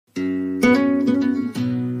Hi,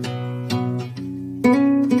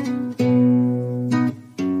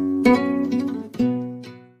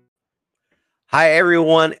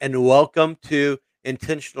 everyone, and welcome to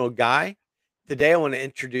Intentional Guy. Today, I want to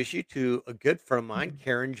introduce you to a good friend of mine, Mhm.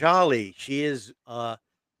 Karen Jolly. She is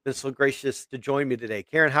been so gracious to join me today.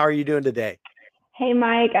 Karen, how are you doing today? Hey,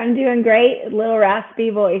 Mike, I'm doing great. A little raspy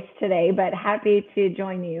voice today, but happy to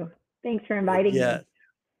join you. Thanks for inviting me. Yes.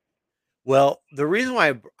 Well, the reason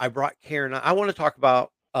why I brought Karen, I want to talk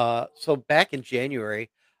about. So back in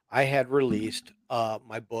January, I had released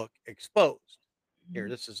my book, Exposed. Here, Mhm.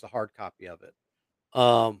 this is the hard copy of it.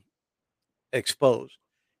 Um, Exposed,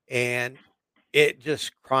 and it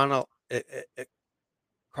just chronicles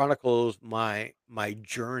my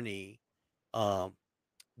journey um,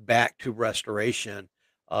 back to restoration.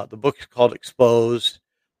 The book is called Exposed: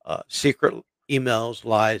 Secret Emails,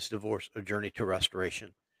 Lies, Divorce, A Journey to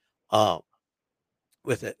Restoration. Uh,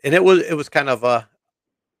 with it, and it was kind of a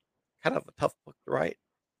tough book to write,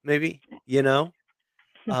 maybe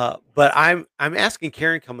but I'm asking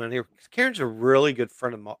Karen to come in here because Karen's a really good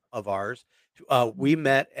friend of ours. We Mhm.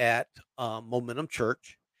 met at Momentum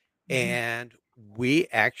Church, Mhm. and we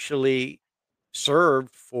actually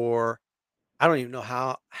served for I don't even know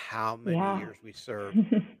how many Yeah. years we served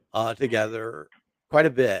together, quite a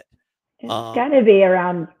bit. It's got Um, to be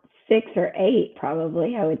around 6 or 8,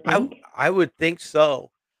 probably, I would I think. I would think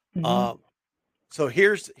so. Mhm. Um, so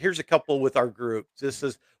here's a couple with our group. This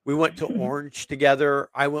is we went to Orange together.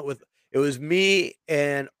 I went with it was me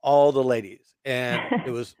and all the ladies, and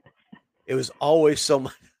it was always so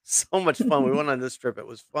much so much fun. We went on this trip. It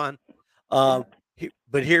was fun. Yeah.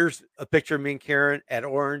 But here's a picture of me and Karen at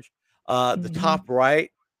Orange. The top Mhm.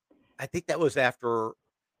 right, I think that was after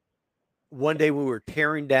one day we were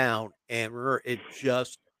tearing down, and remember it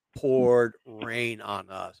just poured rain on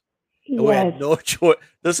us, and we Yes. had no choice.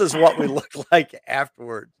 This is what we looked like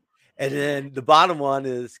afterwards. And then the bottom one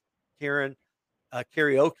is Karen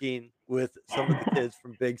karaokeing with some of the kids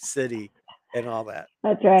from Big City and all that.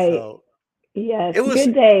 That's right. So Yes. it was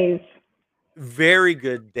Good days. very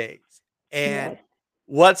good days. And Yes.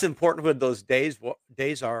 what's important with those days, what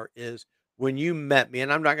days are, is when you met me,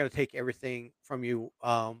 and I'm not going to take everything from you,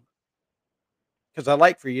 because I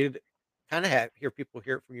like for you to kind of hear people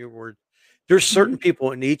hear it from your words. There's certain Mhm.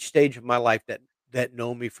 people in each stage of my life that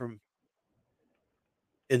know me from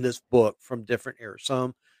in this book from different eras.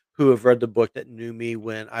 Some who have read the book that knew me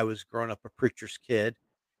when I was growing up a preacher's kid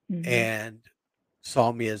Mhm. and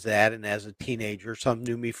saw me as that and as a teenager. Some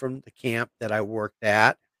knew me from the camp that I worked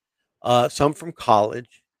at. Some from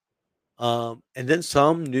college. And then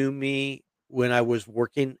some knew me when I was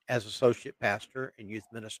working as associate pastor and youth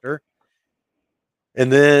minister.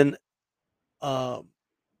 And then um,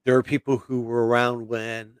 there are people who were around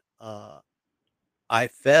when I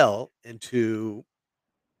fell into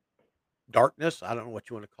darkness. I don't know what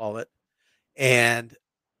you want to call it. And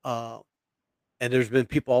uh, And there's been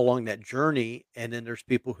people along that journey, and then there's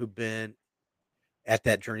people who've been at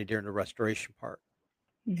that journey during the restoration part.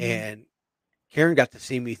 Mhm. And Karen got to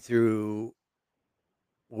see me through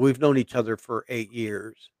we've known each other for 8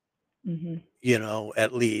 years, Mhm.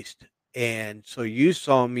 at least. And so you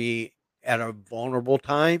saw me at a vulnerable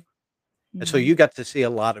time, and so Mhm. you got to see a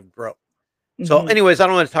lot of growth. So Mhm. anyways, I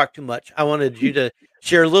don't want to talk too much. I wanted you to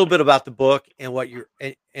share a little bit about the book and what your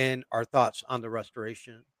and our thoughts on the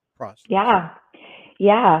restoration process. Yeah.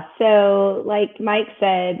 Yeah. So, like Mike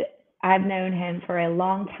said, I've known him for a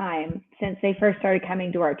long time since they first started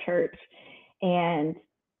coming to our church. And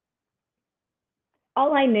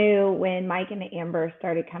all I knew when Mike and Amber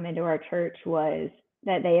started coming to our church was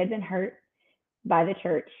that they had been hurt by the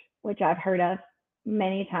church, which I've heard of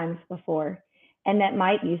many times before, and that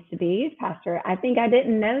Mike used to be a youth pastor. I think I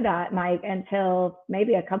didn't know that, Mike, until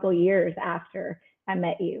maybe a couple years after I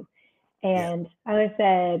met you. Yeah. And I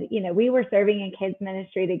said, we were serving in kids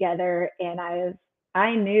ministry together, and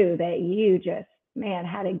I knew that you just, man,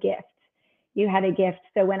 had a gift. You had a gift.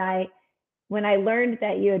 So when I learned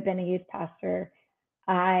that you had been a youth pastor,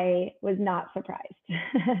 I was not surprised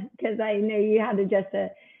because I knew you had just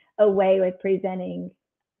a way with presenting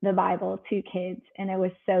the Bible to kids, and it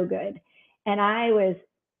was so good. And I was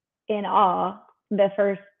in awe the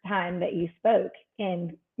first time that you spoke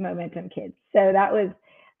in Momentum Kids. So that was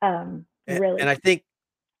And really I think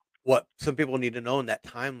what some people need to know in that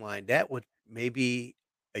timeline, that would maybe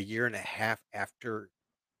a year and a half after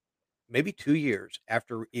maybe 2 years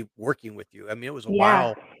after working with you. I mean, it was a yeah.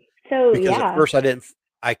 while So because at yeah, first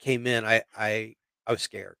I came in, I was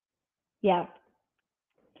scared. yeah.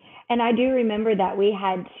 And I do remember that we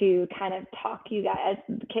had to kind of talk you guys,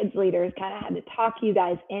 kids leaders, kind of had to talk you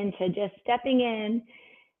guys into just stepping in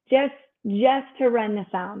just just to run the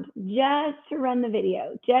sound, just to run the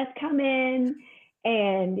video, just come in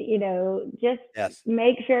and just Yes.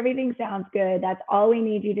 make sure everything sounds good. That's all we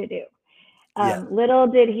need you to do. Yes. Little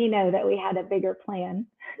did he know that we had a bigger plan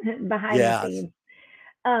behind the Yes. scenes.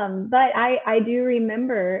 But I do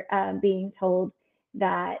remember being told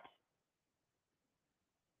that,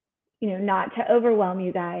 not to overwhelm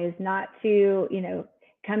you guys, not to,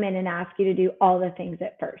 come in and ask you to do all the things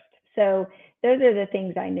at first. So those are the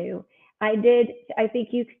things I knew. I think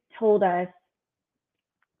you told us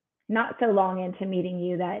not so long into meeting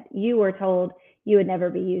you that you were told you would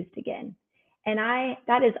never be used again. And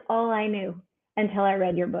that is all I knew until I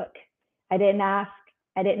read your book. I didn't ask.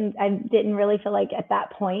 I didn't really feel like at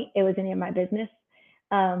that point it was any of my business.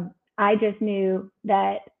 I just knew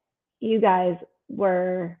that you guys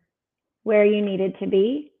were where you needed to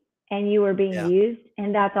be and you were being Yeah. used.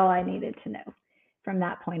 And that's all I needed to know from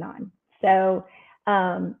that point on. Yeah.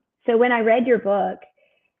 So when I read your book,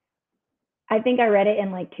 I think I read it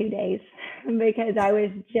in like 2 days because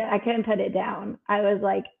I couldn't put it down. I was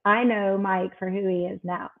like, I know Mike for who he is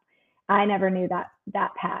now. I never knew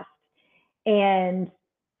that past. And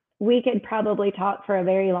we could probably talk for a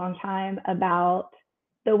very long time about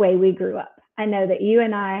the way we grew up. I know that you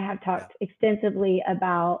and I have Yeah. talked extensively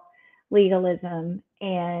about legalism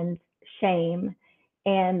and shame,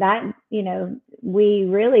 and that, we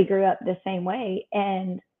really grew up the same way.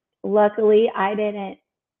 And luckily,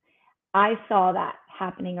 I saw that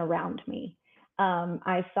happening around me.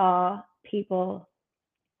 I saw people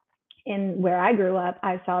in where I grew up,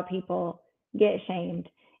 I saw people get shamed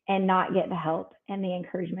and not get the help and the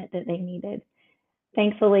encouragement that they needed.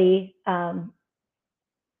 Thankfully,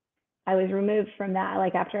 I was removed from that.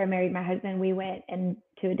 Like after I married my husband, we went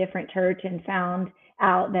to a different church and found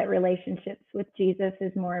out that relationships with Jesus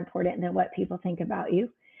is more important than what people think about you.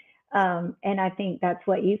 And I think that's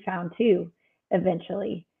what you found too,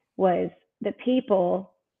 eventually, was the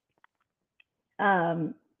people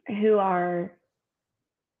who are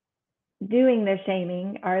doing the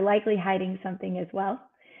shaming are likely hiding something as well.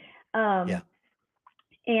 Yeah. Um,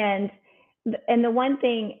 and and the one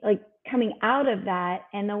thing, like, coming out of that,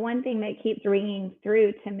 and the one thing that keeps ringing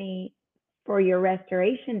through to me for your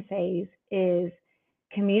restoration phase is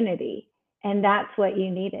community, and that's what you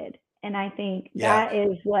needed. And I think Yes. that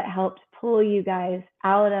is what helped pull you guys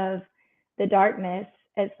out of the darkness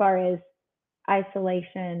as far as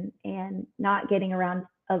isolation and not getting around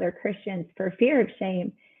other Christians for fear of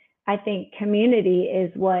shame. I think community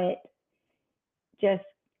is what just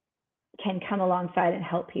can come alongside and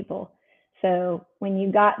help people. So when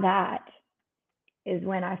you got that is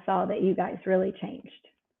when I saw that you guys really changed.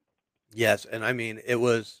 Yes. And I mean,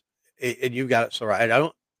 and you got it so right. I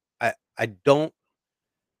don't,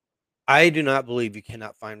 I do not believe you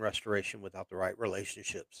cannot find restoration without the right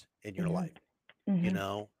relationships in your Mm-hmm. life,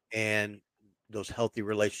 Mm-hmm. and those healthy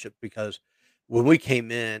relationships. Because when we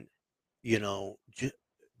came in,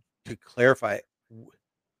 to clarify,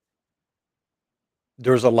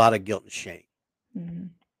 there was a lot of guilt and shame. Mm-hmm.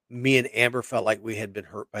 Me and Amber felt like we had been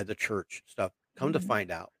hurt by the church stuff. Come to Mm-hmm.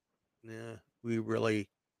 find out, yeah, we really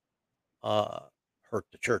uh, hurt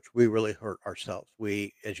the church. We really hurt ourselves.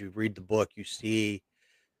 As you read the book, you see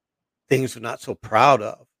things we're not so proud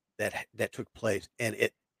of that took place,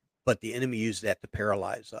 but the enemy used that to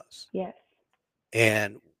paralyze us. Yes.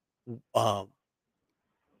 And um,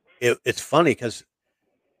 it's funny because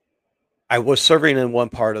I was serving in one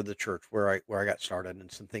part of the church where I got started,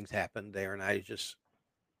 and some things happened there, and I just,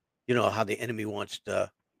 how the enemy wants to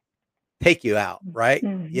take you out, right?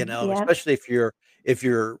 Mm-hmm. Yep. Especially if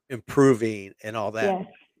you're improving and all that. Yes.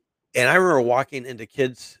 And I remember walking into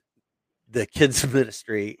the kids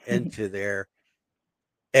ministry into there,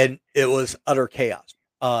 and it was utter chaos.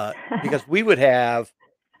 Because we would have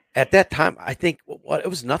at that time, I think what it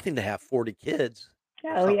was nothing to have 40 kids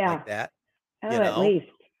or Oh something yeah. like that, you Oh, at know, least.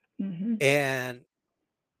 Mm-hmm. and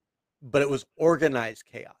but it was organized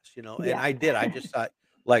chaos, and Yeah. I just thought,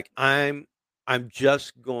 like, I'm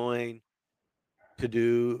just going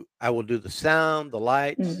I will do the sound, the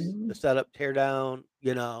lights, Mm-hmm. the setup, tear down,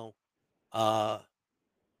 uh,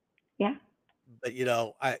 Yeah. but,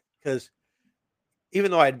 I because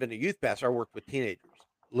even though I had been a youth pastor, I worked with teenagers.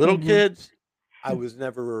 Little Mm-hmm. kids, I was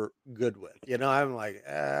never good with, I'm like,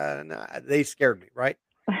 nah, they scared me, right?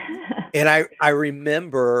 And I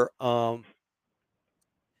remember,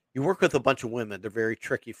 you work with a bunch of women, they're very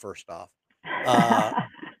tricky, first off. Uh,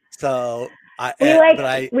 so we like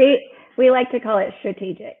but we like to call it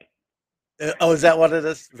strategic. oh, is that what it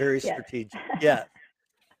is? Very Yes. strategic. Yeah.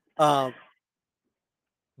 Um,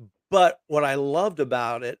 but what I loved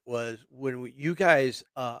about it was when you guys,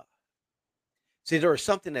 See, there was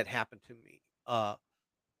something that happened to me.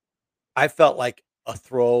 I felt like a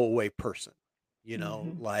throwaway person,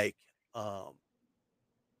 Mhm. like, um,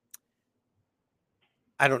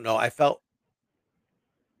 I don't know. I felt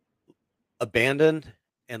abandoned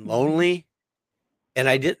and Mhm. lonely, and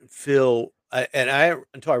I didn't feel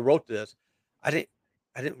until I wrote this, I didn't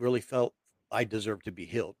I didn't really felt I deserved to be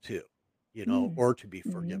healed too, Mm. or to be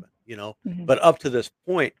Mhm. forgiven, Mhm. but up to this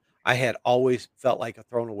point, I had always felt like a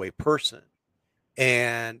thrown away person,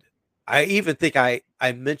 and I even think I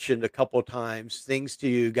mentioned a couple of times things to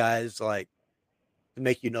you guys, like, to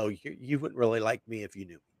make you wouldn't really like me if you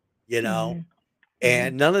knew me, Mhm. Mhm.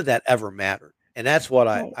 and none of that ever mattered, and that's what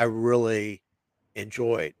Right. I really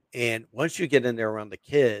enjoyed, and once you get in there around the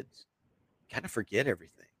kids, kinda forget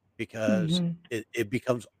everything because Mhm. it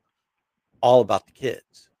becomes all about the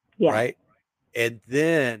kids, Yeah. right? And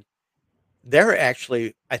then they're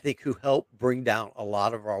actually, I think, who helped bring down a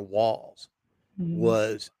lot of our walls Mhm.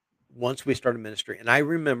 was once we started ministry, and I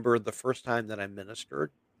remember the first time that I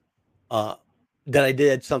ministered, uh, that I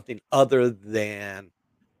did something other than,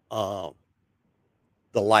 um,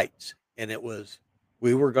 the lights, and it was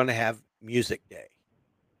we were gonna have music day.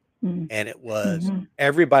 Mhm. And it was Mhm.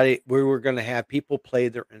 everybody we were gonna have people play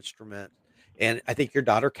their instruments, and I think your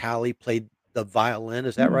daughter Callie played the violin,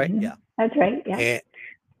 is that right? Yeah, Mhm. That's right. Yeah.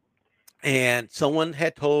 and someone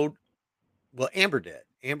had told well, Amber did.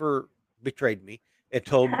 Amber betrayed me and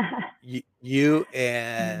told you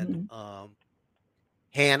and, Mhm.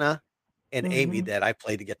 Hannah and Amy Mhm. that I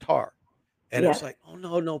played the guitar, and it was Yes. like, "Oh,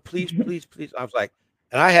 no, no, please, Mhm. please, please." I was like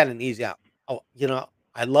and I had an easy out. "Oh,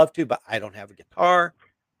 I'd love to, but I don't have a guitar,"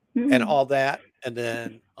 and Mm. all that, and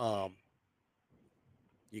then,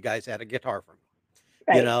 you guys had a guitar for me,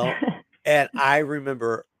 you Right. know? And I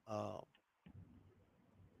remember,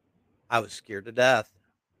 I was scared to death,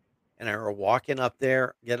 and I remember walking up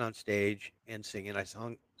there, getting on stage, and singing. I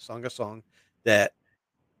sung a song that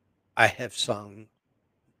I have sung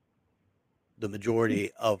the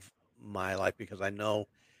majority of my life because I know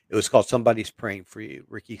it was called "Somebody's Praying for You."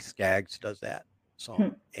 Ricky Skaggs does that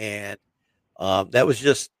song, and, that was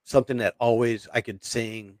just something that always I could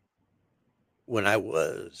sing when I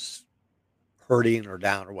was hurting or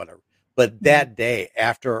down or whatever. But Mhm. that day,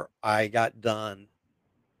 after I got done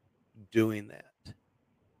doing that,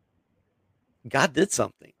 God did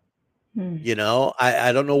something, Mhm.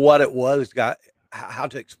 I don't know what it was, God how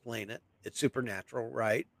to explain it. It's supernatural,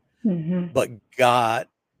 right? Mhm. But God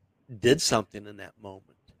did something in that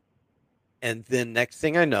moment. And then next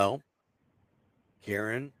thing I know,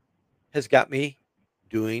 Karen has got me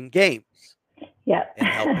doing games Yep. and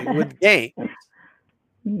helping with games.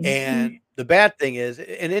 And Mhm. the bad thing is,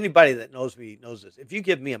 and anybody that knows me knows this, if you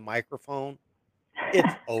give me a microphone,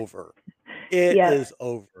 it's over. It Yep. is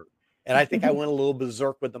over. And I think I went a little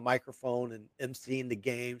berserk with the microphone and emceeing the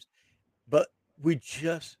games, but we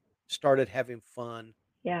just started having fun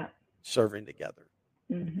Yeah. serving together,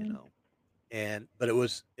 you Mhm. know. And but it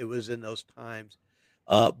was in those times.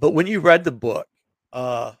 But when you read the book,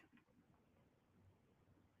 uh,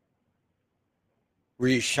 were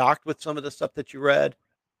you shocked with some of the stuff that you read?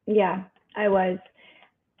 Yeah, I was.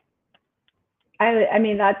 I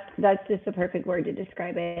mean, that's just the perfect word to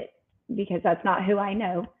describe it because that's not who I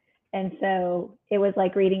know. And so it was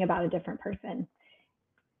like reading about a different person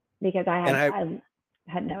because And I I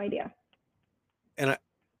had no idea. and I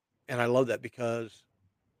and I love that because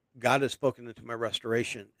God has spoken into my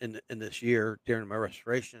restoration in this year during my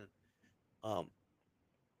restoration. Um,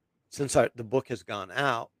 since the book has gone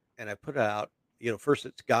out and I put it out, first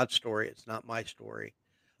it's God's story, it's not my story.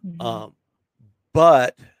 Mhm. Um,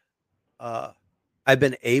 but uh, I've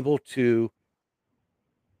been able to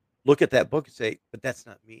look at that book and say, but that's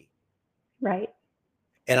not me. Right.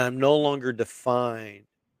 And I'm no longer defined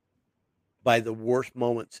by the worst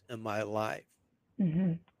moments in my life.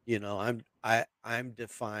 Mhm. I'm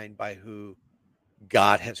defined by who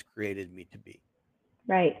God has created me to be.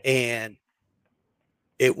 Right. And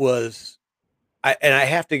it was I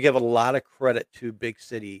have to give a lot of credit to Big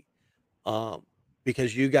City, um,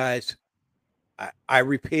 because you guys I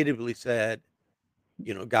repeatedly said,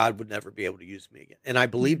 God would never be able to use me again. And I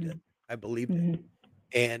believed it. Mhm. I believed it. Mhm.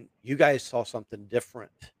 And you guys saw something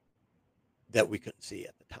different that we couldn't see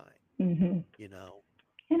at the time, Mhm. you know.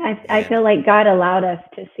 And I And feel like God allowed us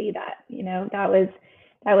to see that.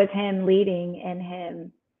 That was him leading and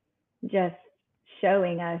him just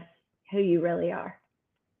showing us who you really are.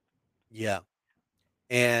 yeah.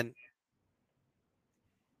 And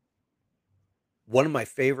one of my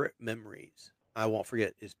favorite memories, I won't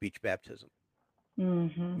forget, is beach baptism.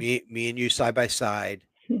 Mhm. Me and you side by side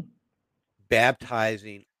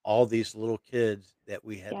baptizing all these little kids that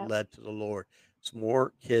we had Yep. led to the Lord.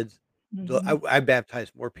 more kids. Mhm. I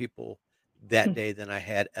baptized more people that day than I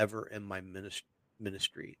had ever in my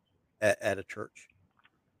ministry at a church.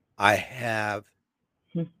 I have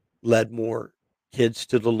led more kids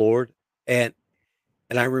to the Lord, and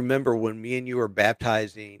I remember when me and you were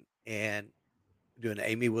baptizing and doing.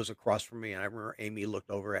 Amy was across from me, and I remember Amy looked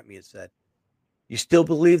over at me and said, "You still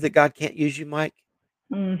believe that God can't use you, Mike?"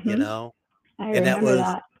 You Mhm. know, I and remember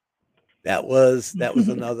that. that was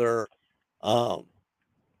another um,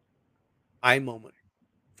 eye moment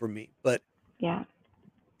for me. But Yeah.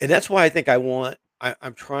 and that's why I think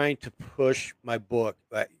I'm trying to push my book,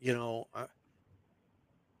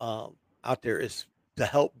 out there is to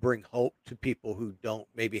help bring hope to people who don't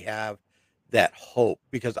maybe have that hope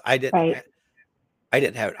because Right. I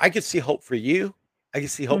didn't have it. I could see hope for you. I could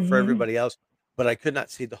see hope for Mhm. everybody else, but I could not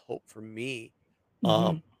see the hope for me.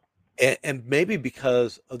 Um, Mhm. and maybe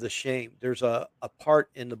because of the shame, there's a part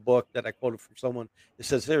in the book that I quoted from someone that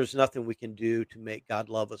says, "There is nothing we can do to make God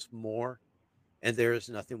love us more, and there is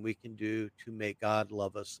nothing we can do to make God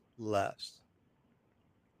love us less."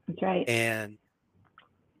 That's right. And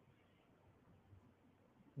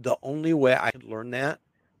the only way I could learn that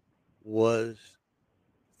was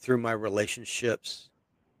through my relationships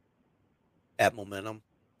at Momentum,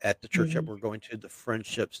 at the church that Mhm. we're going to, the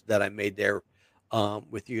friendships that I made there,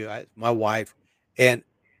 with you guys, my wife, and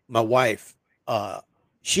my wife, uh,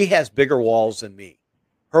 she has bigger walls than me.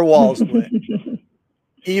 Her walls went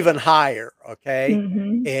even higher, okay?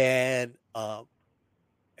 Mhm. And,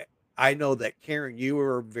 eh, I know that Karen, you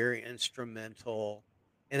were very instrumental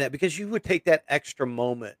in that because you would take that extra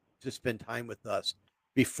moment to spend time with us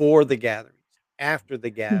before the gatherings, after the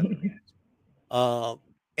gatherings, um,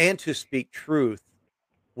 and to speak truth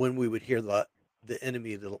when we would hear the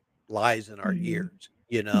enemy that lies in our Mhm. ears,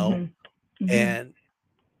 you know, Mhm. Mhm. and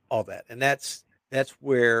all that. And that's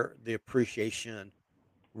where the appreciation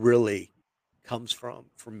really comes from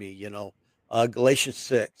for me, you know. Galatians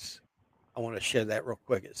 6, I want to share that real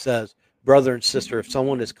quick. It says, "Brother and sister, if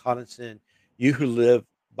someone is caught in sin, you who live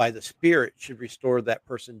by the Spirit should restore that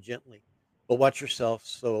person gently. But watch yourself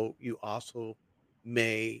so you also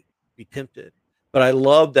may be tempted." But I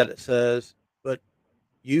love that it says, "But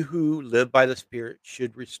you who live by the Spirit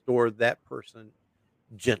should restore that person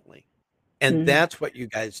gently." And Mhm. that's what you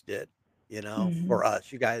guys did, Mhm. for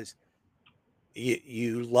us. You guys,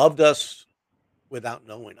 you loved us without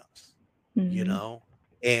knowing us, you Mhm. know,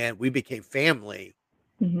 and we became family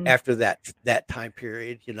Mhm. after that time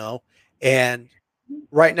period, and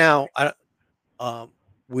right now, um,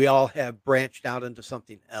 we all have branched out into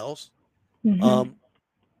something else. Mhm.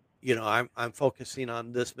 Um, I'm focusing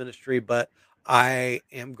on this ministry, but I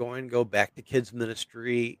am going to go back to kids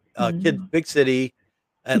ministry, kids Mhm. big city,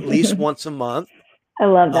 at least once a month. I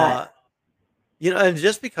love that. Uh, and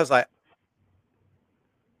just because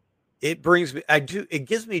it brings me, it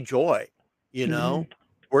gives me joy, you Mhm. know,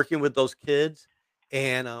 working with those kids.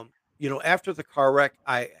 And after the car wreck,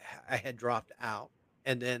 I had dropped out,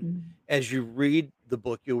 and then Mhm. as you read the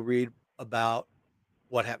book, you'll read about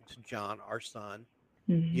what happened to John, our son.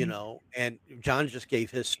 Mhm. And John just gave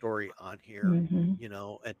his story on here,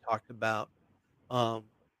 Mhm. and talked about, um,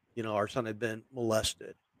 our son had been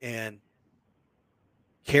molested. And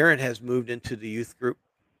Karen has moved into the youth group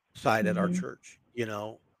side at our Mhm. church,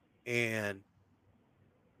 and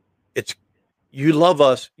it's, you love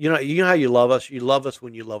us, you know how you love us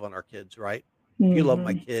when you love on our kids, right? If you love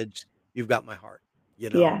my Mhm. kids, you've got my heart,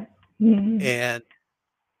 Yeah. Mhm. and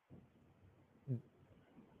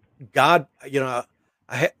God,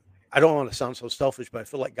 I ha I don't wanna sound so selfish, but I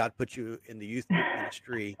feel like God put you in the youth group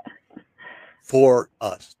ministry for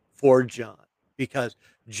us, for John, because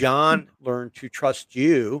John learned to trust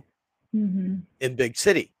you Mhm. in big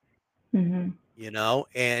city, Mhm.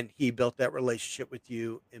 and he built that relationship with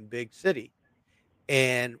you in big city.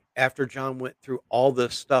 And after John went through all the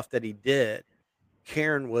stuff that he did,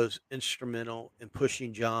 Karen was instrumental in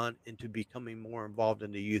pushing John into becoming more involved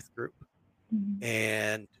in the youth group Mhm.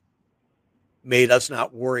 and made us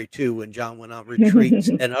not worry too when John went on retreats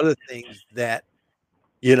and other things that,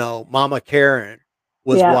 Mama Karen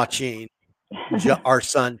was Yeah. watching our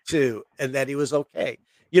son too, and that he was okay.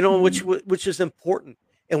 Mhm. Which is important.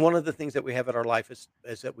 And one of the things that we have in our life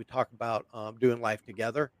is that we talk about doing life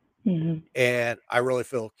together. Mhm. And I really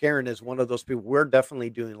feel Karen is one of those people. We're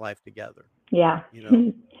definitely doing life together. Yeah. You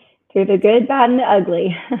know Through the good, bad, and the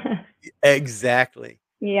ugly. exactly.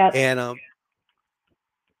 Yep. And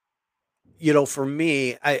for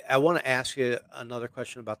me, I want to ask you another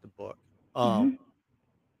question about the book. Um, Mhm.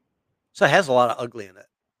 so it has a lot of ugly in it.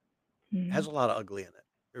 It has Mhm. a lot of ugly in it.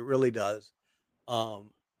 It really does.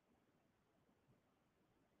 Um,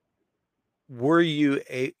 were you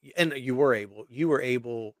a and you were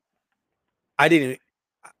able I didn't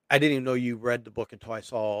I didn't even know you read the book until I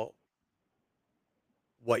saw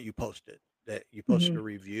what you posted, that you posted a Mhm.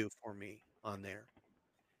 review for me on there,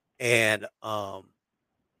 and,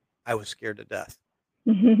 I was scared to death,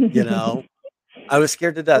 you know? I was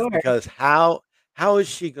scared to death Sure. because how is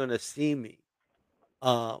she gonna see me?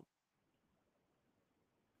 Um,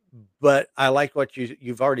 but I like what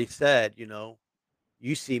you've already said,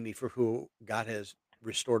 you see me for who God has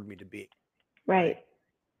restored me to be, Right. right?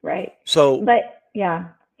 Right. So But yeah.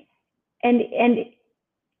 And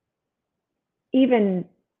even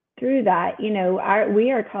through that,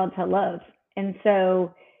 we are called to love. And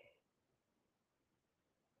so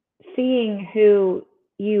seeing who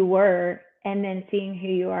you were and then seeing who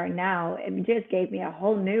you are now, it just gave me a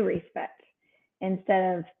whole new respect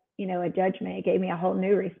instead of, a judgment. It gave me a whole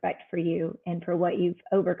new respect for you and for what you've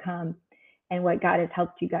overcome and what God has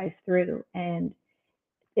helped you guys through. And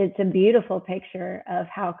it's a beautiful picture of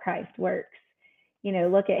how Christ works.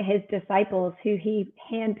 Look at his disciples who he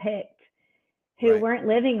handpicked, who right, weren't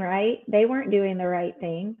living right. They weren't doing the right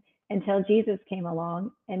thing until Jesus came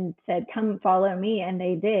along and said, "Come follow me," and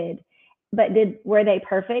they did. But did were they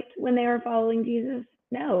perfect when they were following Jesus?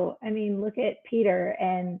 No. I mean, look at Peter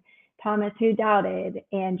and Thomas who doubted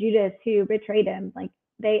and Judas who betrayed him. Like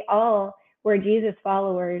they all were Jesus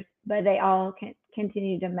followers, but they all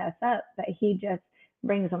continued to mess up. But he just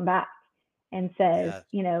brings them back and says,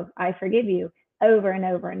 yes, "I forgive you," over and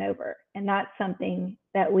over and over. And that's something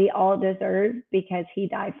that we all deserve because he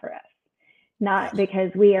died for us, not yes,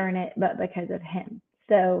 because we earn it, but because of him.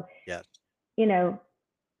 So, yes, you know,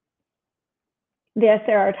 yes,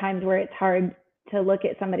 there are times where it's hard to look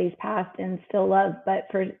at somebody's past and still love, but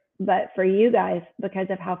for you guys, because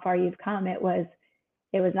of how far you've come, it was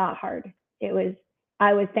not hard. It was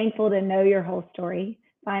I was thankful to know your whole story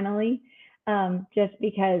finally, just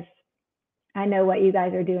because I know what you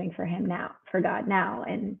guys are doing for him now, for God now,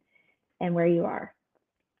 and where you are.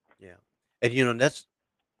 yeah. And, that's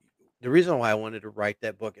the reason why I wanted to write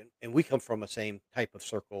that book, and we come from a same type of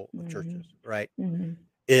circle of Mhm. churches, right? Mhm.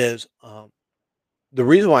 Is the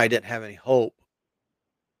reason why I didn't have any hope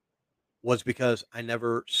was because I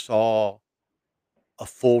never saw a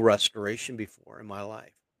full restoration before in my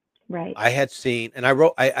life. Right. I had seen, and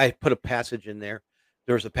I put a passage in there.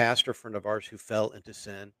 There was a pastor friend of ours who fell into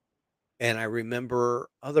sin, and I remember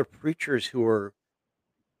other preachers who were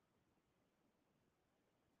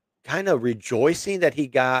kind of rejoicing that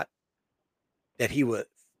that he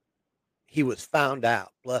was found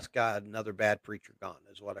out. Bless God, another bad preacher gone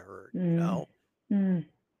is what I heard. Mm. Mm.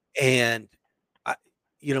 And I,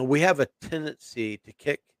 we have a tendency to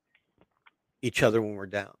kick each other when we're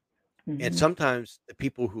down. And Mhm. sometimes the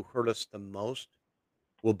people who hurt us the most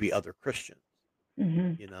will be other Christians,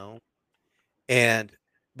 Mhm. you know? And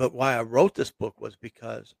but why I wrote this book was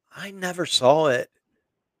because I never saw it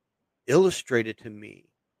illustrated to me.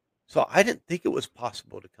 So I didn't think it was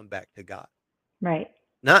possible to come back to God. Right.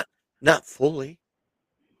 Not not fully,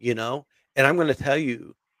 you know? And I'm going to tell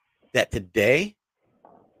you that today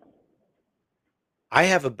I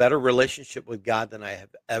have a better relationship with God than I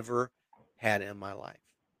have ever had in my life.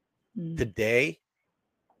 Mm. Today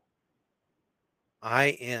I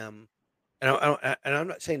am, and I'm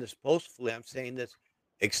not saying this boastfully. I'm saying this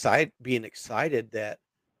being excited that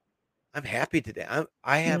I'm happy today.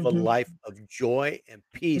 I have a Mhm. life of joy and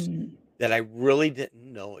peace Mhm. that I really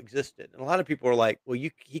didn't know existed. And a lot of people are like, "Well,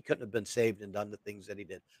 he couldn't have been saved and done the things that he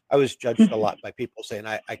did." I was judged a lot by people saying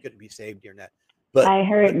I couldn't be saved here and that. But I but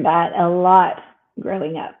heard that a lot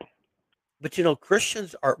growing up. but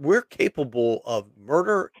Christians we're capable of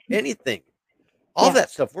murder, anything, all Yeah. that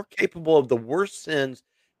stuff. We're capable of the worst sins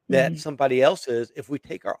that Mhm. somebody else is if we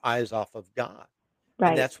take our eyes off of God. And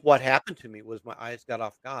Right. that's what happened to me was my eyes got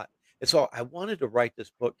off God. And so I wanted to write this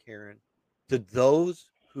book, Karen, to those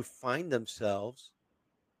who find themselves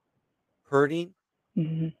hurting,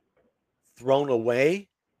 Mhm. thrown away,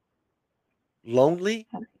 lonely,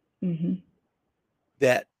 Mhm.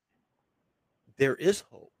 that there is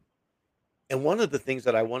hope. And one of the things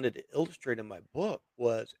that I wanted to illustrate in my book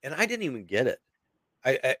was, and I didn't even get it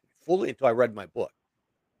I fully until I read my book.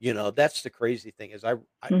 That's the crazy thing is I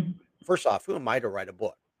Mhm. first off, who am I to write a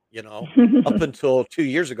book? Up until 2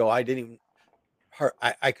 years ago, I didn't even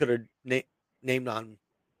I could have named on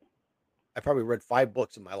I probably read 5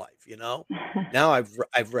 books in my life. Now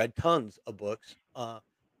I've read tons of books,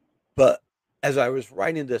 but as I was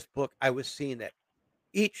writing this book, I was seeing that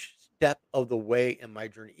each step of the way in my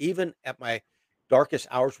journey, even at my darkest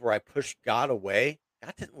hours where I pushed God away,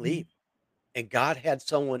 God didn't leave, and God had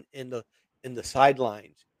someone in the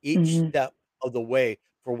sidelines each Mhm. step of the way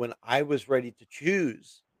for when I was ready to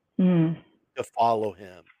choose Mm, to follow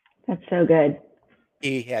him, that's so good.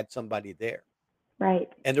 he had somebody there. Right.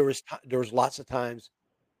 And there was lots of times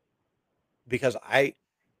because I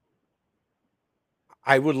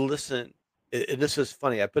would listen, and this is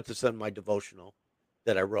funny. I put this in my devotional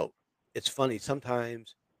that I wrote. It's funny.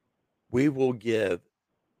 Sometimes we will give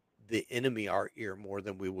the enemy our ear more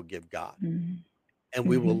than we will give God. Mhm. And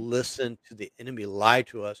we will Mhm. listen to the enemy lie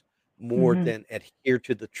to us more Mhm. than adhere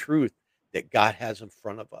to the truth that God has in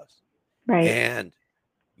front of us. Right. And,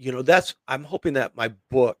 I'm hoping that my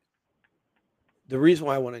book, the reason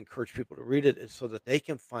why I want to encourage people to read it is so that they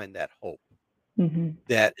can find that hope Mhm.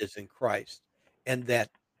 that is in Christ and that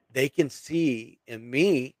they can see in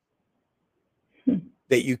me Hmm.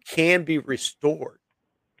 that you can be restored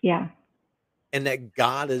Yeah. and that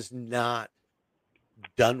God is not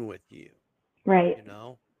done with you, Right. you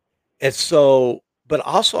know? And so, but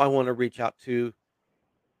also I want to reach out to,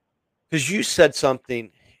 because you said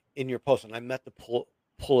something in your post, and I meant to pull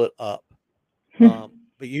it up.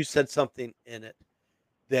 But you said something in it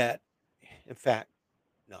that, in fact,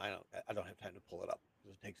 no, I don't have time to pull it up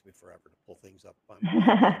because it takes me forever to pull things up. I'm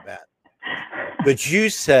really bad. But you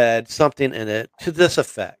said something in it to this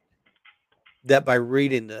effect that by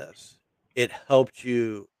reading this, it helped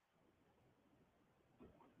you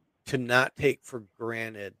to not take for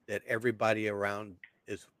granted that everybody around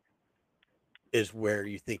is where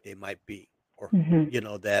you think they might be, or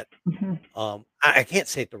Mhm. that Mhm. I can't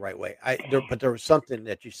say it the right way. But there was something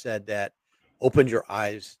that you said that opened your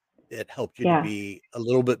eyes, that helped you to Yeah. be a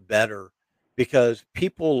little bit better because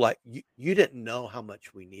people like you didn't know how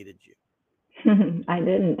much we needed you, I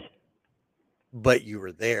didn't. but you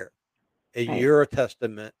were there. And Right. you're a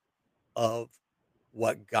testament of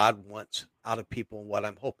what God wants out of people and what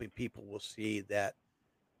I'm hoping people will see, that,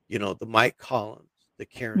 the Mike Collins, the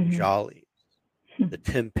Karen Mhm. Jollies, the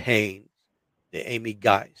Tim Paynes, the Amy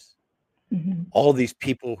Geis, Mhm. all these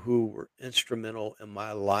people who were instrumental in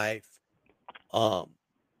my life, um,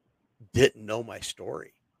 didn't know my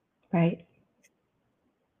story Right.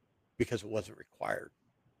 because it wasn't required.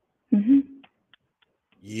 Mhm.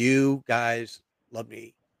 You guys love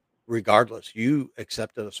me regardless. You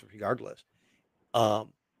accepted us regardless.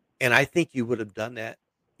 Um, and I think you would have done that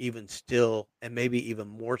even still, and maybe even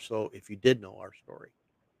more so if you did know our story.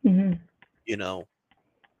 Mhm. You know,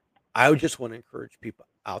 I would just want to encourage people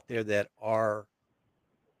out there that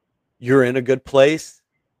you're in a good place,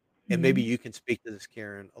 and maybe Mhm. you can speak to this,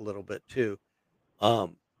 Karen, a little bit too.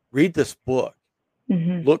 Um, Read this book,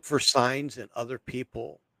 Mhm. look for signs in other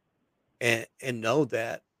people, and know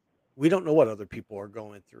that we don't know what other people are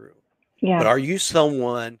going through. But Yeah. are you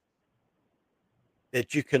someone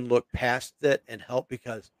that you can look past it and help?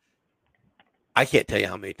 Because I can't tell you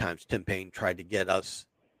how many times Tim Payne tried to get us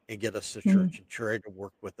to Mhm. church and tried to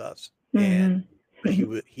work with us, and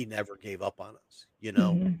Mhm. but he never gave up on us.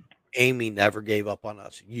 Mhm. Amy never gave up on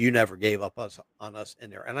us. You never gave up on us in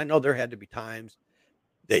there. And I know there had to be times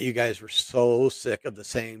that you guys were so sick of the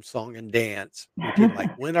same song and dance routine,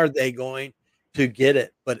 like, when are they going to get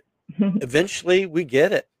it? But eventually we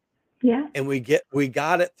get it, Yeah. and we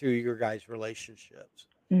got it through your guys' relationships.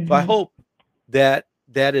 So I Mhm. hope that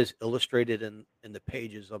that is illustrated in the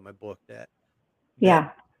pages of my book, that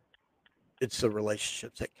Yeah. it's the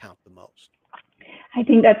relationships that count the most. I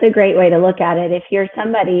think that's a great way to look at it. If you're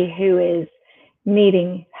somebody who is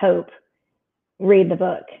needing hope, read the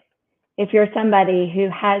book. If you're somebody who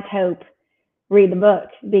has hope, read the book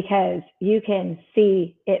because you can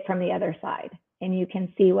see it from the other side and you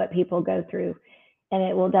can see what people go through and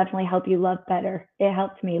it will definitely help you love better. It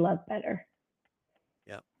helped me love better.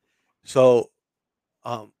 Yeah. So,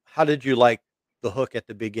 how did you like the hook at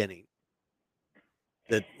the beginning?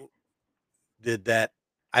 That did that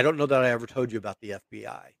I don't know that I ever told you about the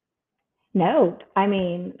FBI. No, I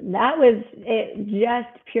mean, that was it,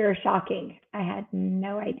 just pure shocking. I had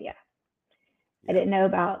no idea. I Yeah. didn't know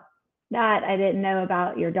about that. I didn't know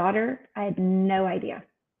about your daughter. I had no idea.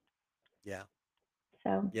 Yeah.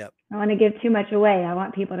 So Yep. I don't want to give too much away. I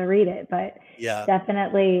want people to read it, but Yeah.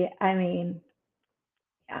 definitely, I mean,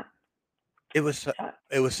 yeah. It was So,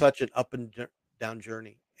 it was such an up and down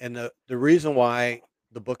journey, and the reason why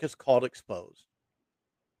the book is called Exposed,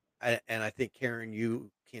 and I think, Karen,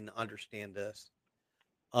 you can understand this.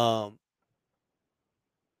 Um,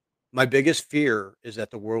 my biggest fear is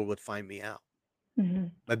that the world would find me out.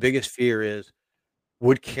 mhm. My biggest fear is,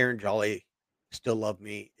 would Karen Jolly still love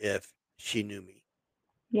me if she knew me?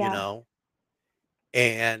 You Yeah. know,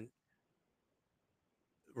 and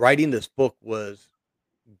writing this book was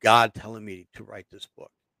God telling me to write this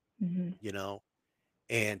book. Mhm. You know,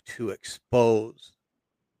 and to expose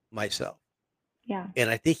myself. Yeah. And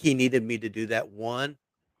I think he needed me to do that, one,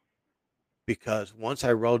 because once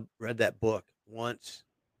I read that book, once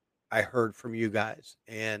I heard from you guys,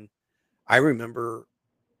 and I remember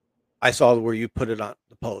I saw where you put it on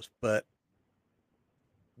the post, but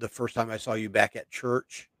the first time I saw you back at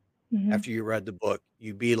church Mhm. after you read the book,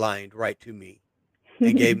 you beelined right to me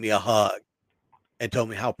and gave me a hug and told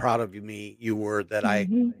me how proud of you were that I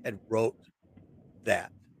Mhm. had wrote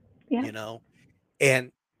that, Yeah. you know?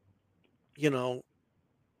 And, you know,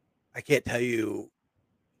 I can't tell you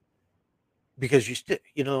because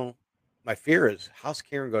my fear is, how's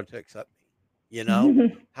Karen going to accept me? You know?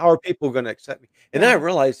 How are people going to accept me? And then I Yeah.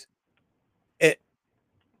 realized it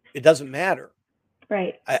it doesn't matter.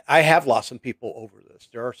 Right. I have lost some people over this.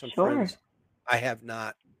 There are some Sure. friends I have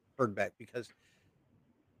not heard back because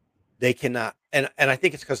they cannot, and I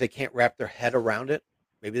think it's because they can't wrap their head around it.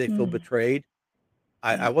 Maybe they feel Mm. betrayed.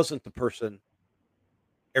 I Yeah. wasn't the person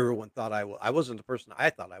everyone thought I was. I wasn't the person I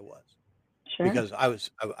thought I was Sure. because I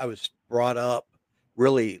was brought up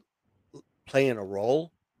really playing a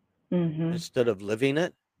role Mhm. instead of living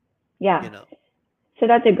it, Yeah. you know? So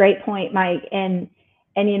that's a great point, Mike. And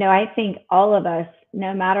I think all of us,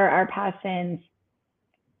 no matter our past sins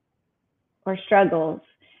or struggles,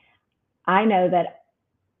 I know that,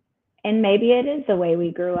 and maybe it is the way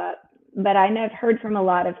we grew up, but I know I've heard from a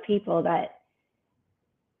lot of people that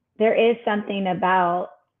there is something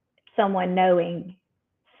about someone knowing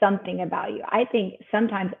something about you. I think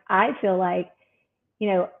sometimes I feel like, you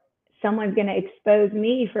know, someone's going to expose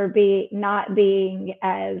me for not being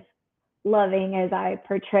as loving as I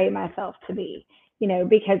portray myself to be,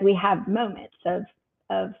 because we have moments of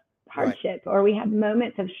Right. hardship, or we have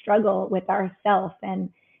moments of struggle with ourself,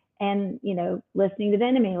 and listening to the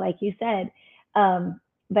enemy, like you said.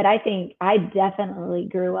 But I think I definitely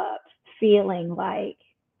grew up feeling like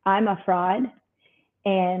I'm a fraud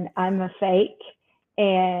and I'm a fake,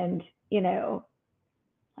 and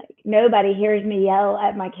like nobody hears me yell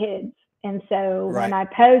at my kids. And so when Right. I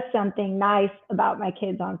post something nice about my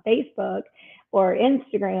kids on Facebook or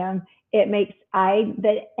Instagram, it makes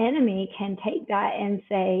the enemy can take that and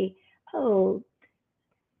say, "Oh,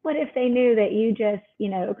 what if they knew that you just,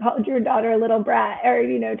 called your daughter a little brat,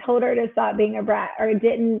 or, told her to stop being a brat, or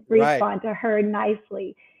didn't Right. respond to her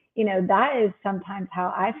nicely?" That is sometimes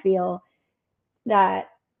how I feel, that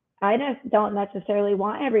I just don't necessarily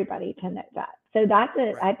want everybody to know that. So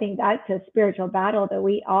Right. I think that's a spiritual battle that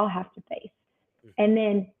we all have to face. Mhm. And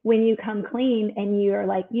then when you come clean and you are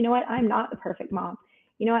like, you know what, I'm not the perfect mom.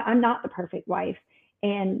 You know what, I'm not the perfect wife.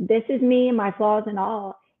 And this is me and my flaws and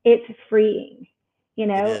all. It's freeing, It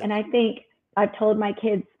and is. I think I've told my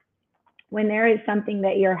kids, when there is something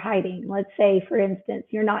that you're hiding, let's say, for instance,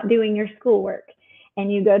 you're not doing your schoolwork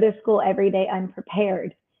and you go to school every day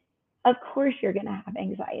unprepared, of course you're going to have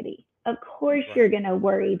anxiety. Of course you're Right. going to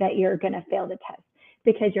worry that you're going to fail the test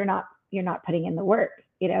because you're not putting in the work.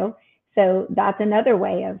 So that's another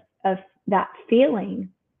way of that feeling.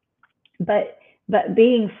 But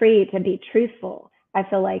being free to be truthful, I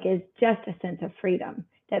feel like, is just a sense of freedom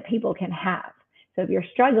that people can have. So if you're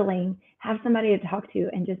struggling, have somebody to talk to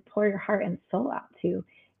and just pour your heart and soul out to.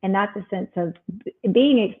 And that's a sense of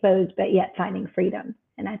being exposed, but yet finding freedom.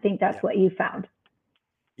 And I think that's Yeah. what you found.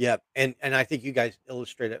 Yeah. And I think you guys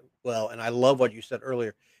illustrate it well. And I love what you said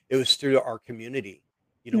earlier. It was through our community.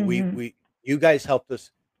 Hmm. You guys helped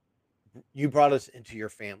us. You brought us into your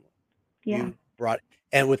family. Yeah. You brought,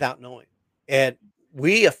 and without knowing. And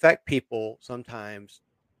we affect people sometimes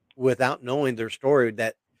without knowing their story,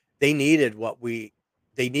 that they needed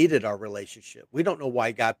they needed our relationship. We don't know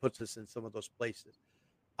why God puts us in some of those places.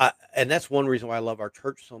 And that's one reason why I love our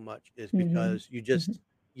church so much, is Hmm. because Hmm.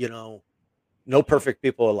 you know, no perfect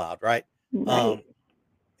people allowed, right? Right. Um,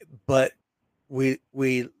 but we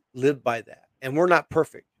live by that, and we're not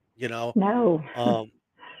perfect, you know, No. um,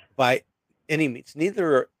 by any means.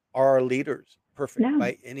 Neither are our leaders perfect No.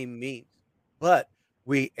 by any means, but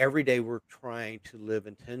we every day we're trying to live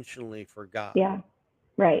intentionally for God, Yeah.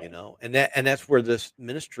 Right. and that's where this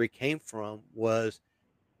ministry came from, was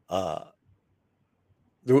uh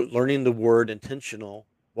learning the word intentional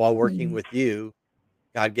while working Mm. with you.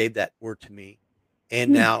 God gave that word to me, and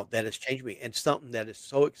Hmm. now that has changed me. And something that is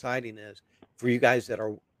so exciting is, for you guys that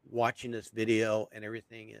are watching this video and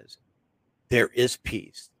everything, is there is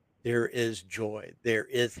peace, there is joy, there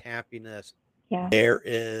is happiness, Yeah. there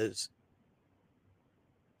is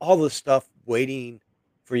all the stuff waiting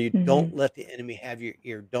for you. Hmm. Don't let the enemy have your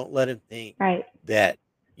ear. Don't let him think Right. that,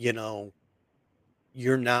 you know,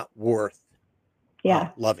 you're not worth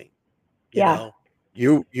Yeah. loving. You Yeah. know,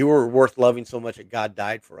 you were worth loving so much that God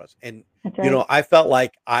died for us. And That's right. I felt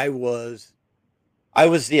like I was. I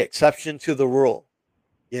was the exception to the rule,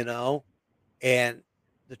 you know? And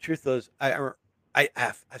the truth is, I've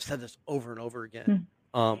said this over and over again,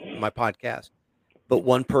 Mm, in my podcast, but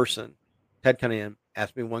one person, Ted Cunningham,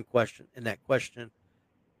 asked me one question, and that question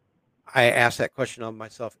I ask that question of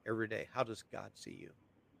myself every day. How does God see you?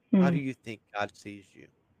 How do mm, you think God sees you?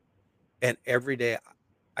 And every day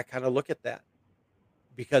I kinda look at that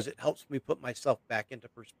because it helps me put myself back into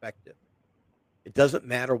perspective. It doesn't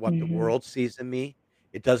matter what the mhm. world sees in me.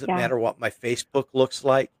 It doesn't Yeah, matter what my Facebook looks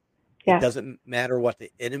like. It yeah, doesn't matter what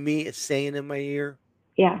the enemy is saying in my ear.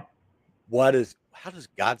 yeah. How does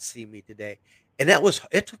God see me today? And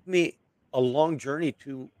it took me a long journey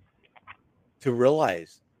to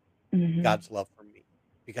realize Mhm, God's love for me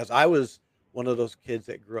because I was one of those kids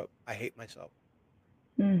that grew up, I hate myself.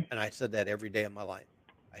 mm, And I said that every day of my life.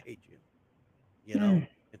 I hate you, mm.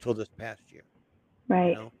 until this past year, you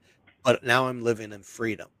Right. know. But now I'm living in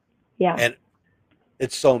freedom. Yeah. And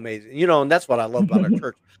it's so amazing, and that's what I love about our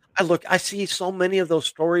church. I see so many of those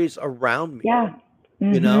stories around me, Yeah.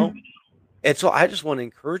 you know? Mhm. And so I just wanna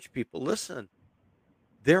encourage people, listen,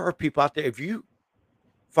 there are people out there, if you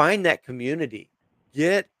find that community,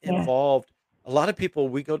 get Yeah. involved. A lot of people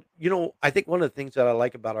we go I think one of the things that I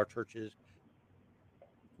like about our church is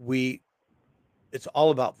we it's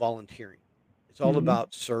all about volunteering. It's all Mhm.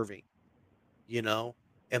 about serving, you know?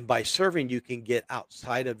 And by serving, you can get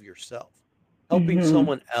outside of yourself. Helping Mhm.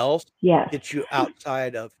 someone else Yes. gets you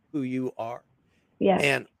outside of who you are. Yes.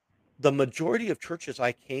 And the majority of churches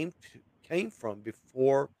I came from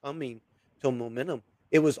before coming to Momentum,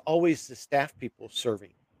 it was always the staff people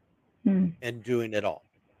serving Mm. and doing it all.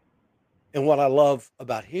 And what I love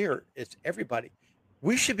about here is everybody.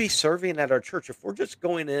 We should be serving at our church. If we're just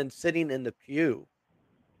going in, sitting in the pew,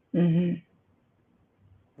 Mhm.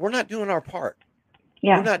 we're not doing our part.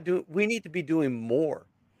 Yeah. We need to be doing more.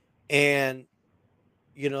 And,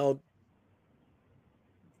 you know,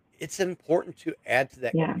 it's important to add to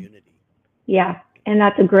that Yeah. community. Yeah. And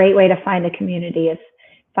that's a great way to find a community is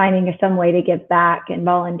finding some way to give back and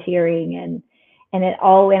volunteering and it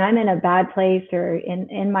all when I'm in a bad place or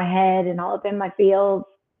in my head and all up in my feels,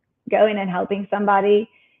 going and helping somebody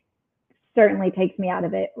certainly takes me out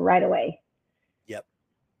of it right away. Yep.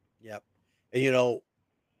 Yep. And,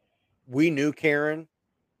 we knew Karen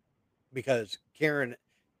because Karen,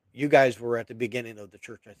 you guys were at the beginning of the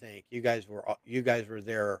church, I think. You guys were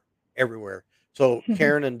there everywhere. So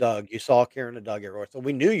Karen and Doug, you saw Karen and Doug everywhere. So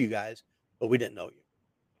we knew you guys, but we didn't know you.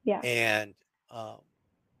 Yeah. And um,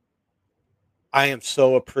 I am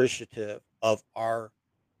so appreciative of our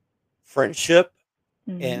friendship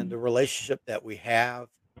and Mhm. the relationship that we have.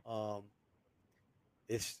 Um,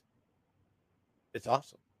 it's it's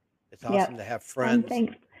awesome. It's Yep. awesome to have I'm friends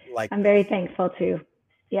thanks like I'm very this. thankful too.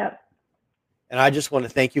 Yep. And I just want to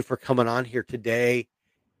thank you for coming on here today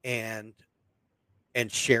and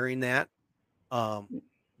sharing that um,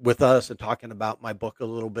 with us and talking about my book a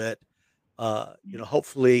little bit.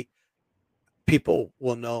 Hopefully people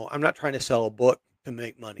will know I'm not trying to sell a book to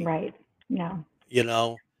make money. Right. No. You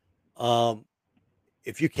know, um,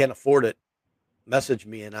 if you can't afford it, message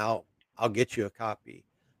me and I'll get you a copy.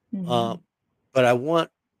 Mhm. Um, but I want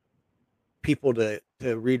people to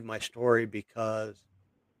read my story because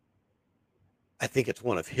I think it's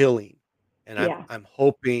one of healing, and Yeah. I'm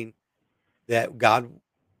hoping that God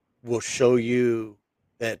will show you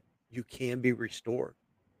that you can be restored,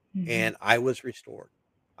 Mhm. and I was restored.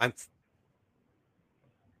 I'm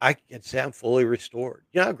I can say I'm fully restored.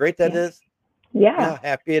 You know how great that Yeah. is? You know Yeah. how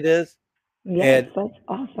happy it is? Yes, And that's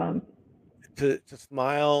awesome. to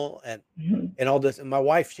smile Mhm. and all this, and my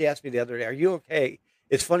wife, she asked me the other day, "Are you okay?"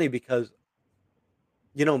 It's funny because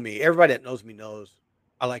you know me, everybody that knows me knows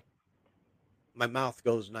I like my mouth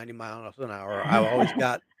goes 90 miles an hour. I've always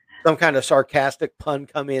got some kind of sarcastic pun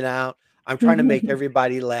coming out. I'm trying to make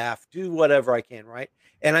everybody laugh, do whatever I can, right?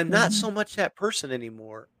 And I'm not so Mhm. much that person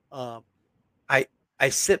anymore. I I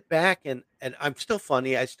sit back and I'm still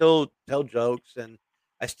funny. I still tell jokes and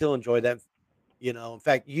I still enjoy that. In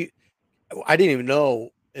fact, I didn't even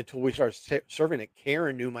know until we started serving it.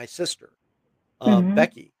 Karen knew my sister, Mhm.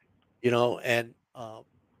 Becky. And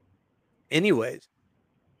anyways,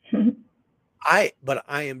 but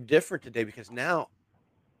I am different today because now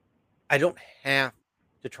I don't have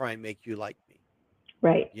to try and make you like me.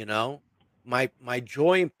 Right. You know, my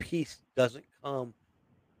joy and peace doesn't come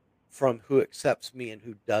from who accepts me and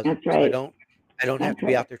who doesn't. That's So right. I don't have That's to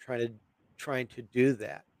be right. out there trying to do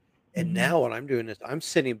that. And Mhm. now what I'm doing is I'm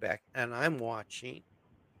sitting back and I'm watching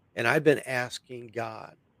and I've been asking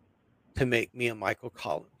God to make me a Michael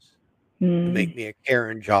Collins, to Mm. make me a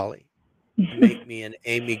Karen Jolly, to make me an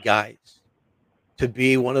Amy Geis, to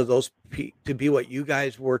be one of those to be what you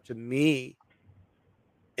guys were to me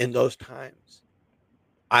in those times.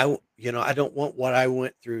 I don't want what I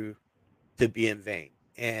went through to be in vain.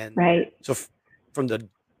 And Right. so from the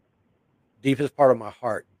deepest part of my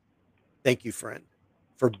heart, thank you, friend,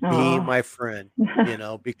 for being Oh. my friend,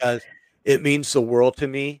 because it means the world to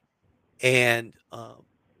me. And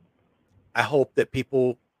I hope that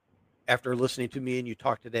people, after listening to me and you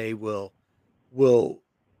talk today, will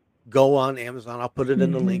go on Amazon. I'll put it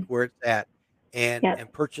in the link Mhm. where it's at, Yep.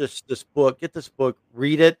 and purchase this book. Get this book,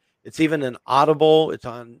 read it. It's even an Audible. It's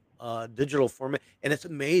on digital format, and it's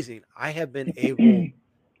amazing. I have been able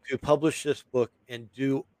to publish this book and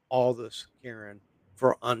do all this, Karen,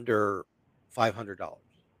 for under $500,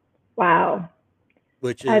 Wow.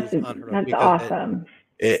 which That's is unheard of that's because awesome.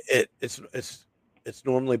 it's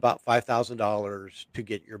normally about $5,000 to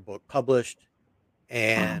get your book published Wow.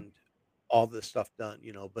 and all this stuff done,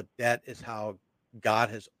 but that is how God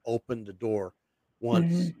has opened the door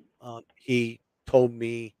once, Mhm. he told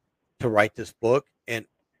me to write this book, and,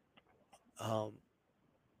 um,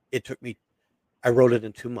 it took me I wrote it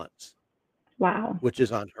in 2 months, Wow. which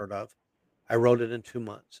is unheard of. I wrote it in 2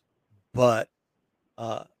 months, but,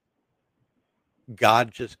 uh,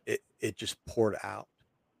 God it just poured out.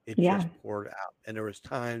 It Yeah. just poured out, and there was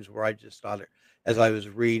times where I just thought as I was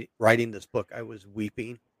writing this book, I was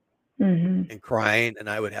weeping Mhm. and crying, and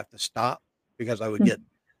I would have to stop because I would Mm. get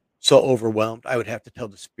so overwhelmed. I would have to tell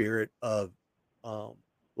the spirit of, um,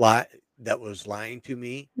 lie that was lying to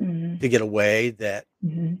me Mhm. to get away, that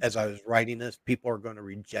Mhm. as I was writing this, people are gonna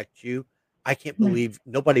reject you. I can't Mm. believe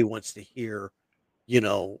nobody wants to hear, you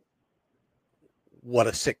know, what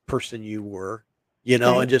a sick person you were, and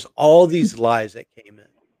Right. just all these lies that came in.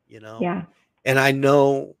 Yeah. And I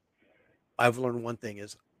know I've learned one thing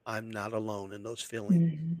is I'm not alone in those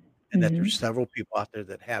feelings, Mhm. and that there's Mhm. several people out there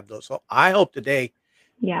that have those. So I hope today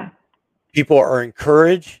Yeah. people are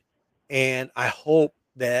encouraged, and I hope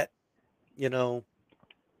that, you know,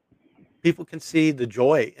 people can see the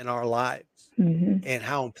joy in our lives Mhm. and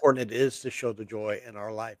how important it is to show the joy in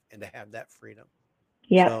our life and to have that freedom.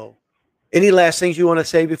 Yep. So, any last things you want to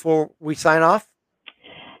say before we sign off?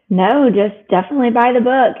 No, just definitely buy the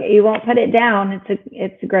book. You won't put it down.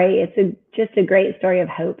 It's great. Just a great story of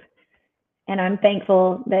hope. And I'm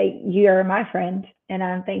thankful that you're my friend, and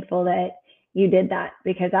I'm thankful that you did that,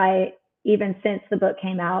 because I, even since the book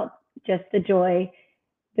came out, just the joy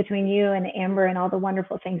between you and Amber and all the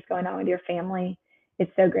wonderful things going on with your family,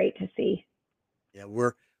 it's so great to see. Yeah,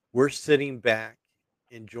 we're sitting back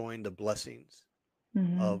enjoying the blessings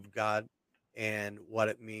Mhm. of God and what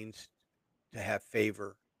it means to have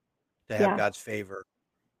favor, to have Yeah. God's favor,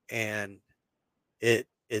 and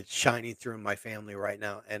it's shining through in my family right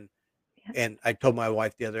now. And Yeah. I told my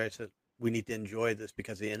wife the other day, I said, we need to enjoy this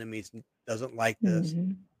because the enemy doesn't like this.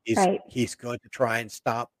 Mhm. He's Right. he's going to try and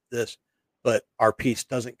stop this, but our peace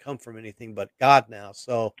doesn't come from anything but God now.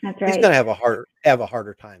 So That's he's right. going to have a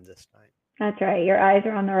harder time this time. That's right. Your eyes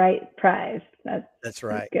are on the right prize. That's That's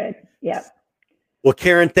right. good. Yep. Well,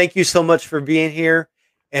 Karen, thank you so much for being here.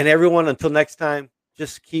 And everyone, until next time,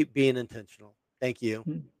 just keep being intentional. Thank you.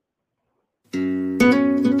 Mhm.